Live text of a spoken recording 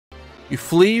You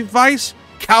flee, Vice?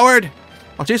 Coward!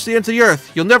 I'll chase you into the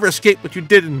earth. You'll never escape what you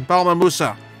did in Balma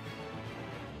Musa.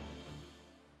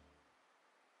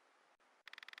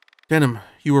 Denim,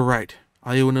 you were right.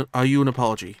 I owe you an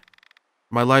apology.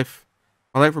 My life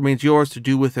remains yours to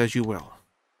do with as you will.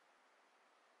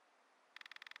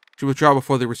 To withdraw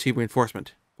before they receive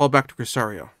reinforcement. Fall back to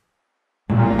Crisario.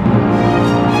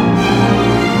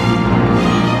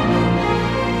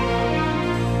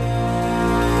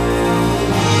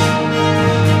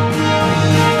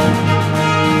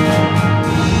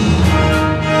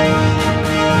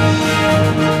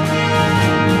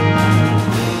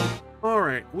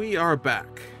 Alright, we are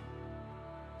back.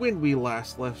 When we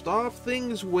last left off,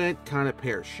 things went kind of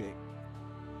pear-shaped.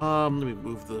 Let me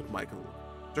move the mic a little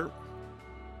closer.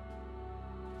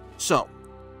 So,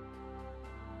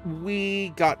 we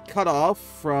got cut off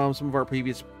from some of our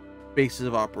previous bases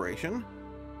of operation,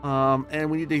 and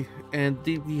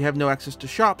we have no access to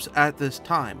shops at this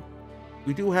time.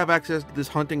 We do have access to this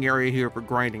hunting area here for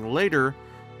grinding later,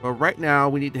 but right now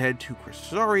we need to head to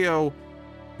Crisario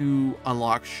to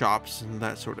unlock shops and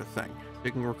that sort of thing. So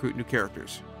you can recruit new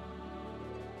characters.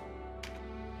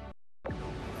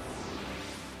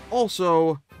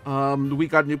 Also, we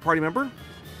got a new party member.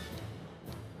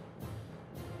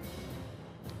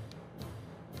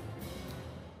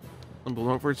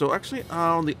 So actually,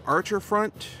 on the archer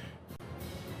front,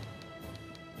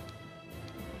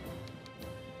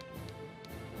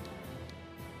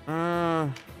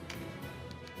 new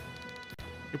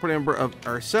party member of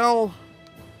Arcel.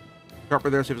 Drop her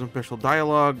there, save some special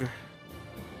dialogue.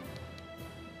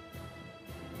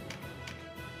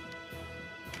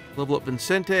 Level up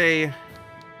Vincente,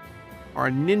 our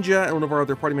ninja, and one of our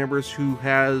other party members who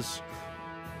has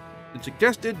been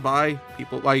suggested by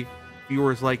people like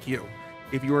viewers like you.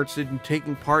 If you are interested in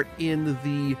taking part in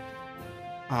the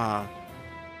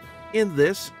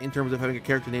in terms of having a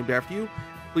character named after you,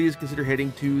 please consider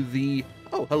heading to the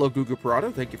hello Gugu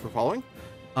Parado, thank you for following.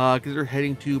 Consider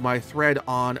heading to my thread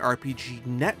on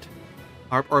RPGNet,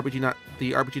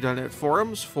 the RPG.net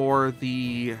forums for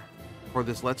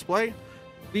this Let's Play.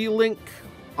 The link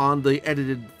on the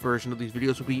edited version of these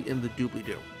videos will be in the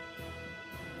doobly-doo.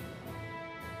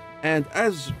 And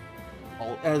as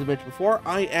I mentioned before,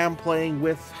 I am playing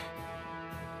with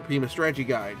the Prima Strategy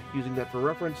Guide, using that for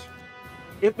reference.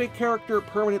 If a character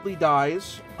permanently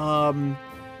dies, then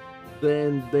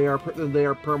they are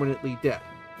permanently dead.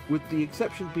 With the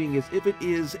exception being is if it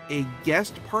is a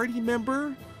guest party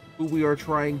member who we are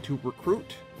trying to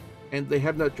recruit, and they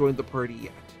have not joined the party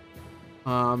yet.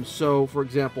 So, for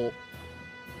example,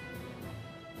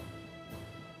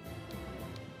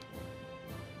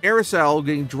 Arcel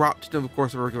getting dropped in the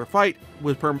course of a regular fight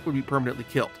would be permanently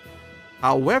killed.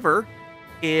 However,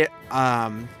 it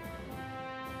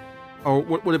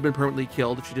would have been permanently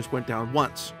killed if she just went down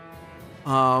once.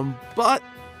 But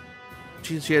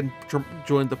since she hadn't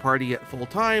joined the party at full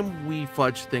time, we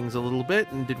fudged things a little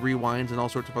bit and did rewinds and all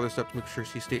sorts of other stuff to make sure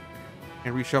she stayed,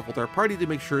 and reshuffled our party to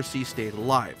make sure she stayed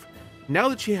alive. Now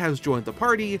that she has joined the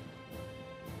party,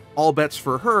 all bets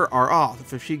for her are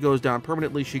off. If she goes down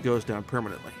permanently, she goes down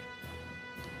permanently.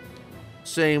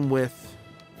 Same with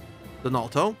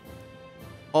Donalto.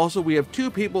 Also, we have two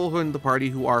people in the party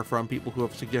who are from people who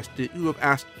have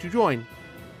asked to join.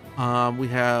 We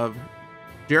have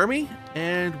Jeremy,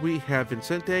 and we have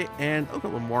Vincente, and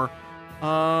one more.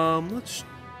 Let's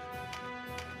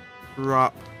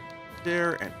drop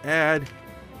there and add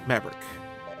Maverick.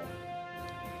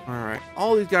 Alright,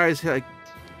 all these guys, like,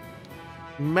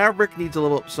 Maverick needs to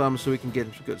level up some so we can get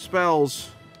him some good spells.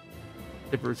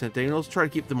 Vincente, and let's try to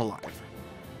keep them alive.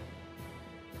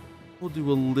 We'll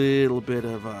do a little bit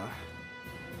of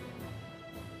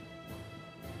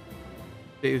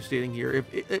devastating here.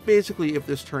 Basically, if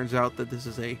this turns out that this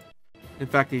is in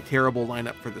fact, a terrible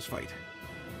lineup for this fight.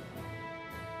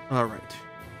 Alright.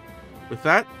 With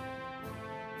that,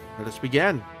 let us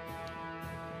begin.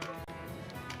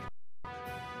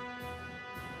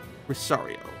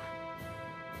 Crisario.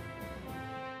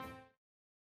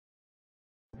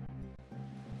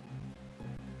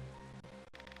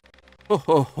 Ho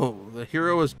ho ho, the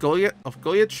hero of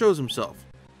Goliath shows himself.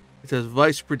 It's as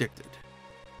Vice predicted.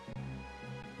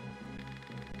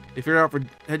 If you're out for,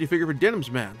 had you figure for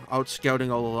Denim's man, out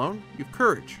scouting all alone? You've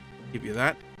courage. Give you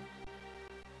that.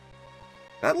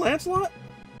 That Lancelot?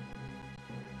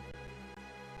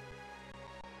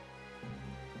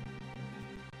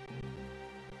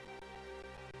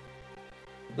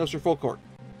 No, sir, full court.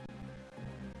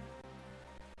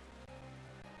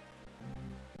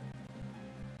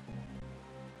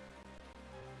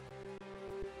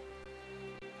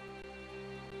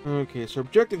 Okay, so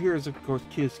objective here is, of course,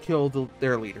 kill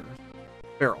their leader.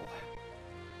 barrel.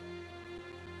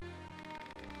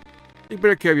 Take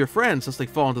better care of your friends, since they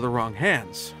fall into the wrong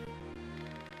hands.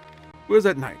 Where's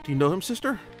that knight? Do you know him,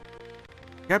 sister?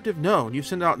 Captive? No. And you've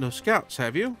sent out no scouts,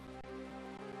 have you?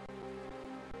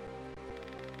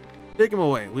 Take him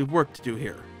away. We've work to do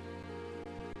here.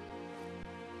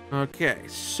 Okay,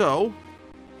 so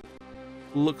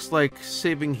looks like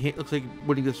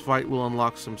winning this fight will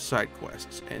unlock some side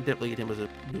quests and definitely get him as a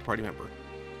new party member.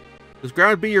 This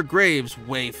ground be your graves,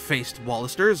 wave-faced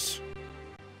Wallisters.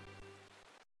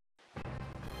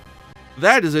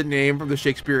 That is a name from the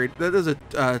Shakespearean. That is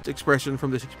a expression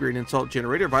from the Shakespearean insult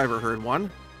generator, if I ever heard one.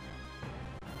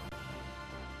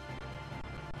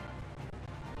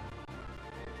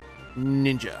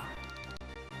 Ninja.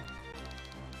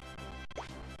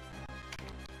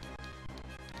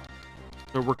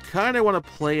 So we're kind of want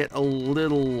to play it a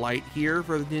little light here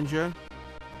for the ninja.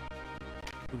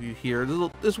 Move you here.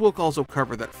 This will also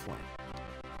cover that flank.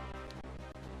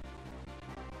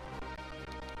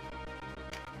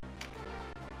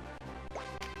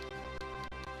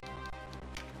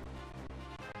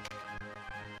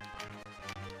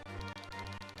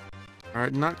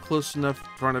 Alright, not close enough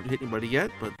trying to hit anybody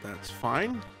yet, but that's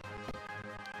fine.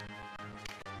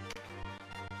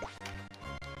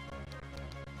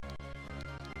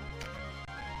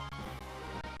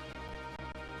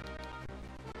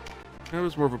 That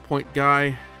was more of a point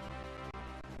guy.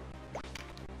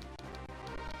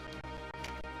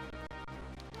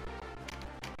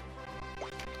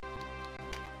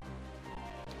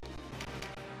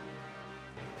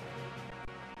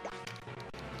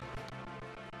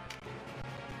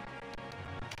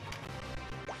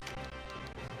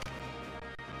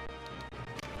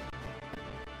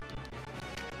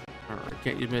 Alright,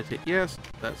 can't use meditate. Yes,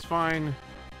 that's fine.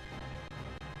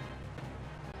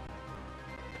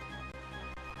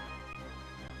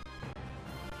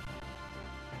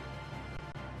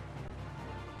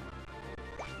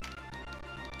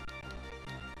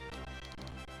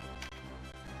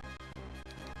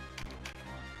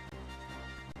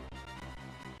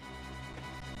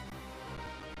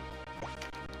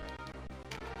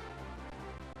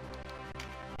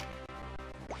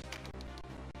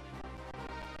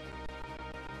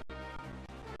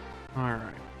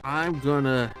 Alright, I'm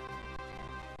gonna...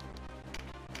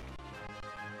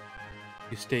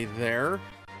 You stay there.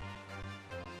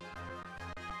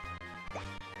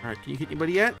 Alright, can you hit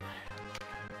anybody yet?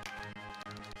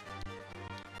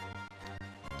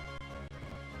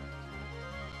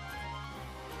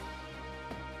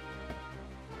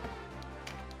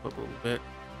 Up a little bit.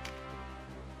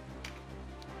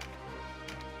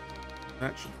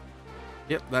 That should...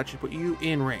 Yep, that should put you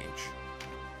in range.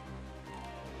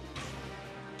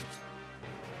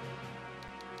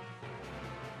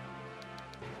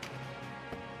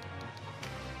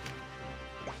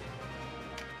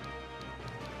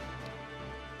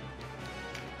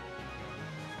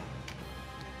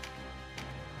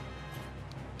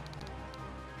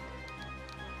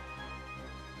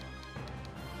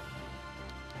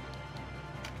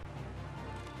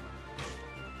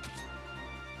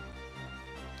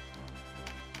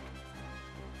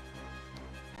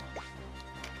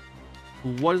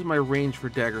 What is my range for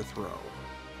dagger throw?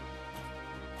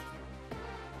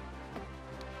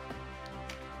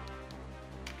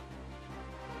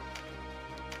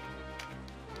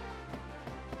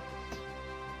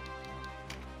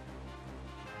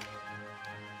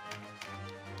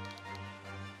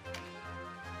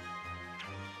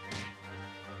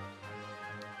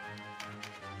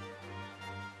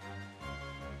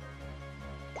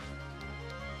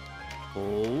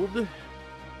 Hold.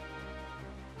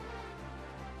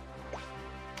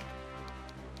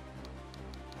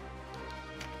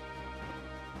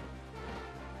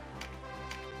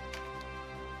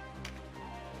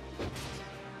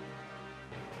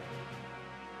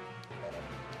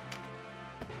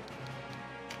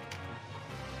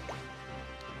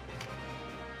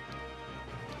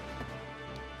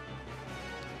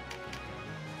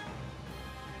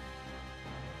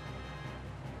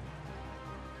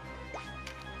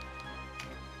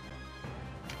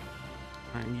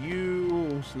 And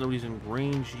you, so nobody's in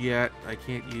range yet. I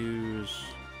can't use...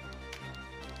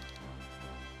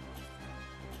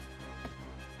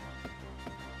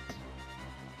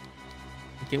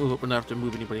 I can't move up enough to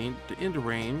move anybody into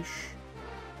range.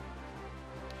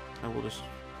 I will just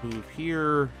move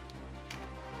here.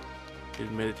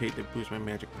 And meditate to boost my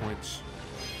magic points.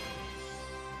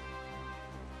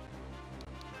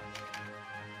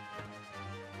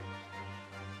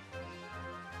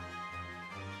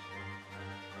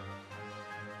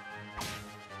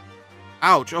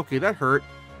 Ouch, okay, that hurt.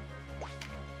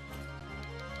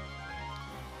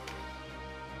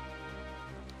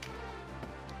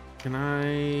 Can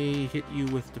I hit you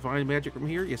with divine magic from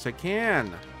here? Yes, I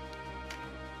can.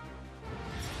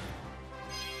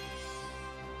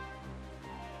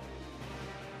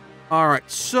 All right,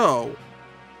 so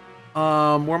where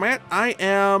I'm at, I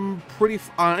am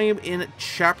in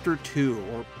chapter 2,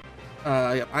 or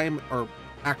or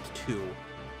act 2.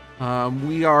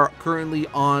 We are currently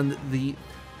on the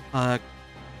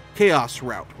chaos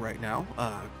route right now.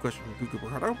 Question from Gugu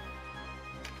Bernardo.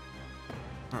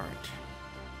 All right,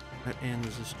 that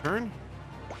ends this turn.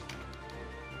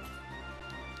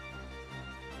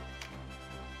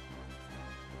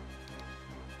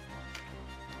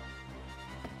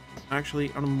 Actually,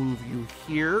 I'm gonna move you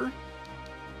here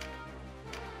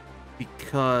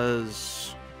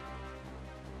because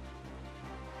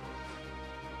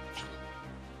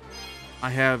I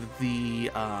have the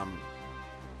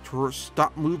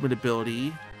stop movement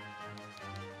ability.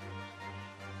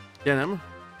 Denim.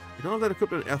 I don't have that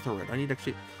equipped with Etherid. I need to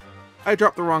actually. I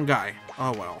dropped the wrong guy.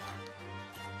 Oh well.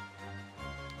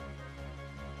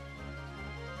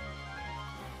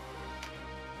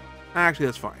 Actually,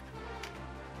 that's fine.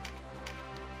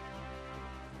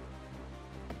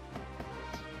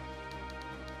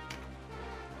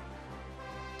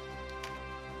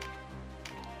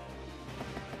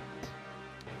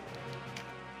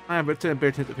 I'm a better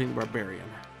attention to being barbarian.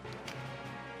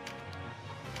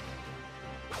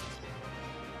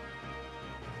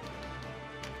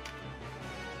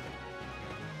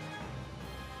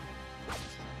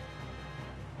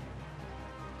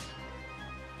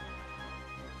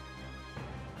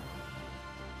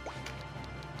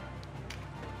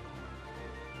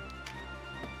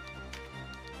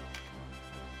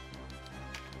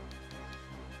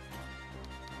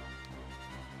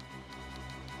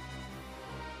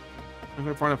 I'm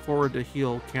going to find a forward to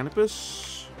heal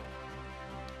Canopus.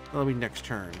 That'll be next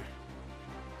turn.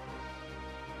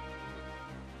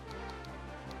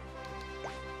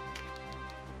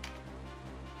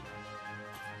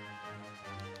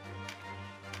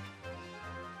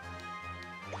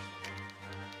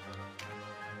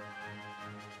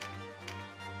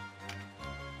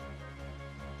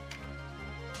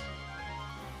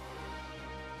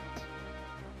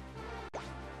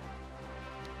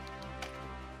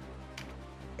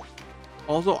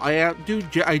 Also, I do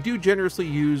generously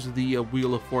use the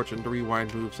Wheel of Fortune to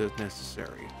rewind moves as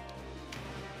necessary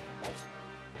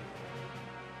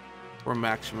for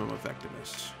maximum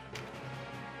effectiveness.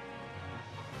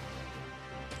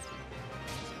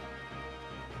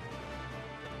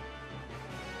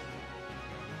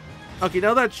 Okay,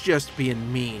 now that's just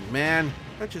being mean, man.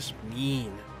 That's just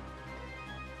mean.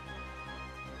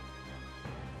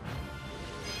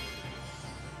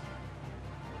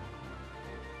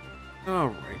 All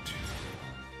right.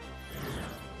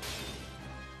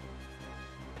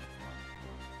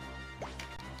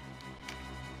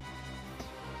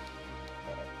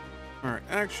 All right.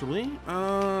 Actually,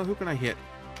 who can I hit?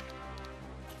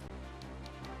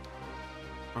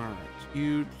 All right.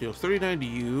 You deal 39 to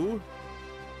you.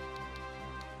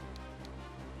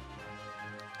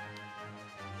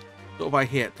 So if I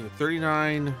hit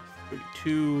 39,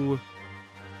 32,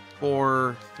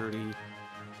 4, 30.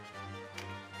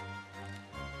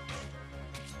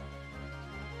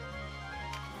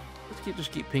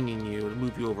 Just keep pinging you to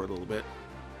move you over a little bit.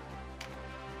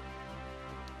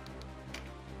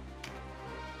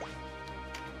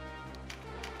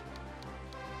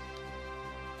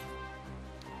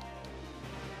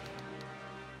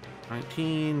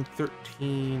 $19, $13,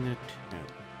 $10.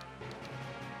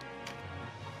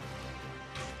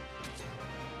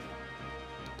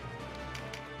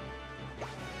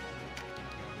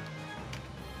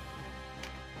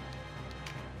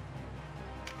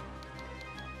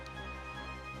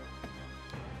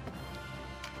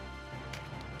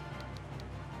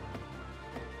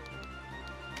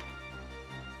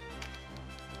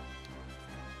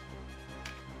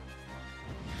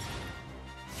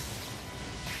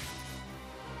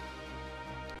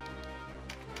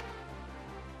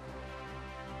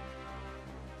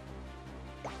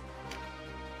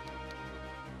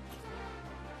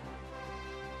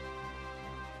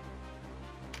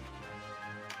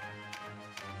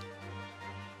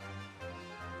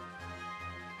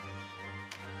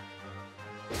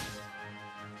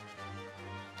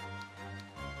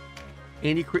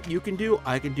 Any crit you can do,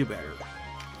 I can do better.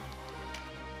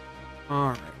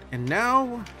 Alright, and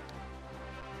now...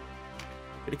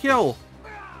 get a kill!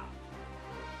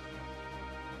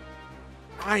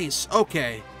 Nice,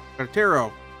 okay. Got a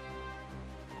Tarot.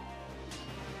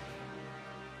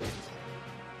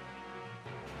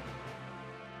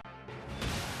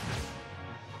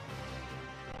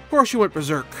 Of course you went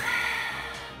berserk.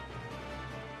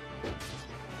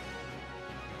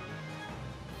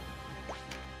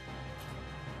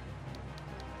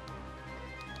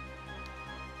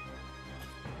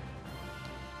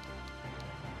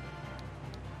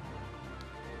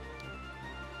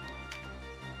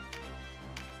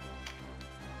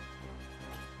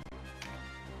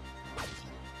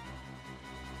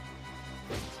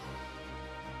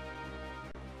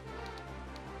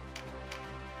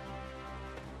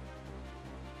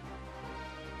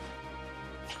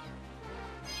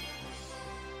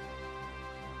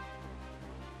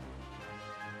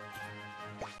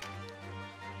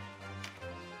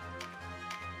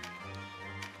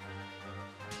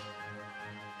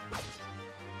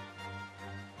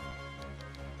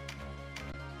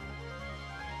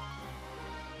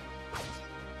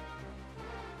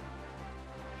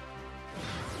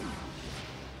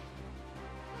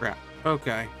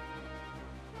 Okay.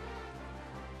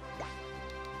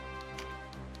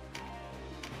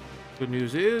 Good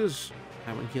news is,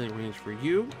 I'm in healing range for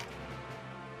you.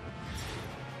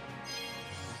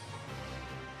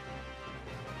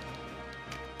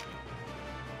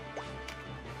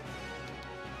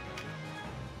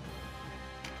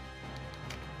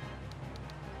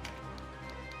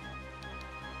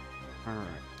 All right.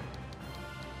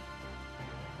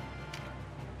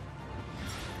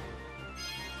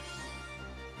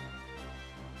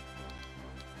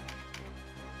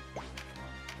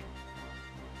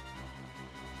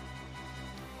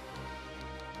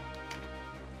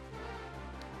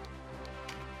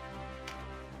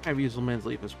 Have used Man's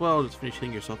Leap as well. Just finish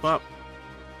healing yourself up.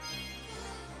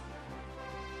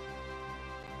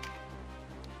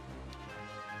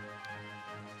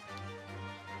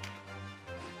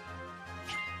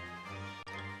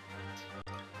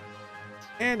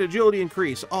 And agility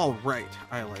increase. All right,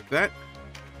 I like that.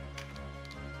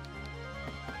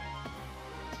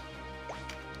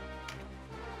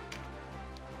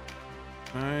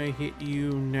 I hit you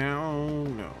now.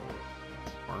 No.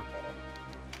 Or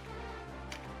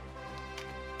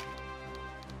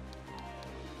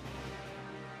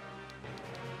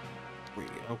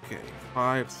okay,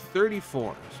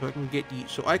 534. So I can get you.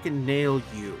 So I can nail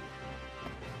you.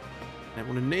 And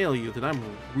when I nail you, then I'm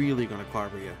really gonna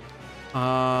clobber you.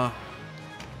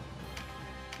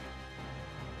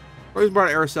 Reason brought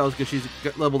Aracel is because she's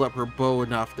leveled up her bow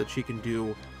enough that she can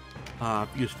do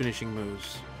use finishing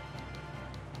moves.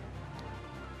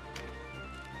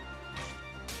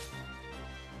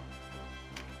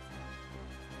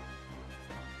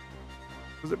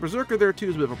 The Berserker there too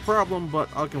is a bit of a problem, but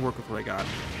I can work with what I got.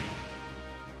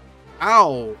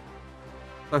 Ow!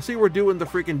 I see we're doing the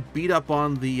freaking beat up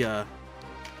on the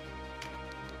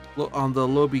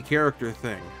Lobby character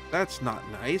thing. That's not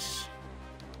nice.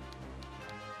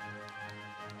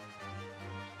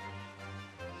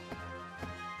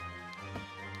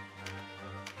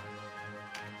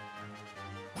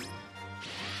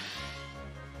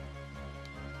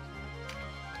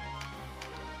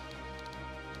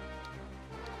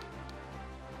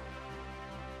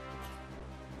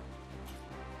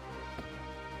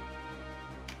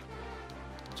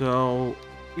 So,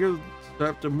 you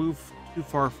have to move too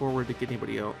far forward to get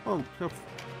anybody else. Oh,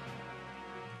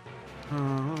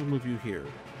 I'll move you here.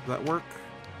 Does that work?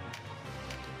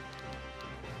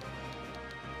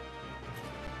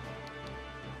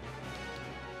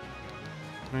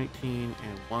 $19 and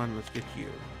 1. Let's get you.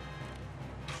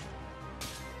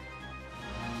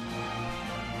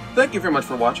 Thank you very much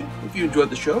for watching. If you enjoyed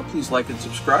the show, please like and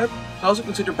subscribe. Also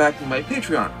consider backing my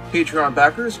Patreon. Patreon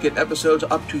backers get episodes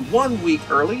up to 1 week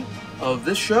early of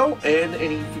this show and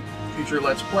any future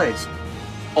Let's Plays.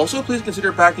 Also, please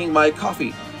consider backing my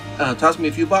Ko-fi. Toss me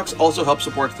a few bucks, also helps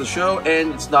support the show,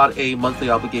 and it's not a monthly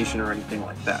obligation or anything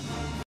like that.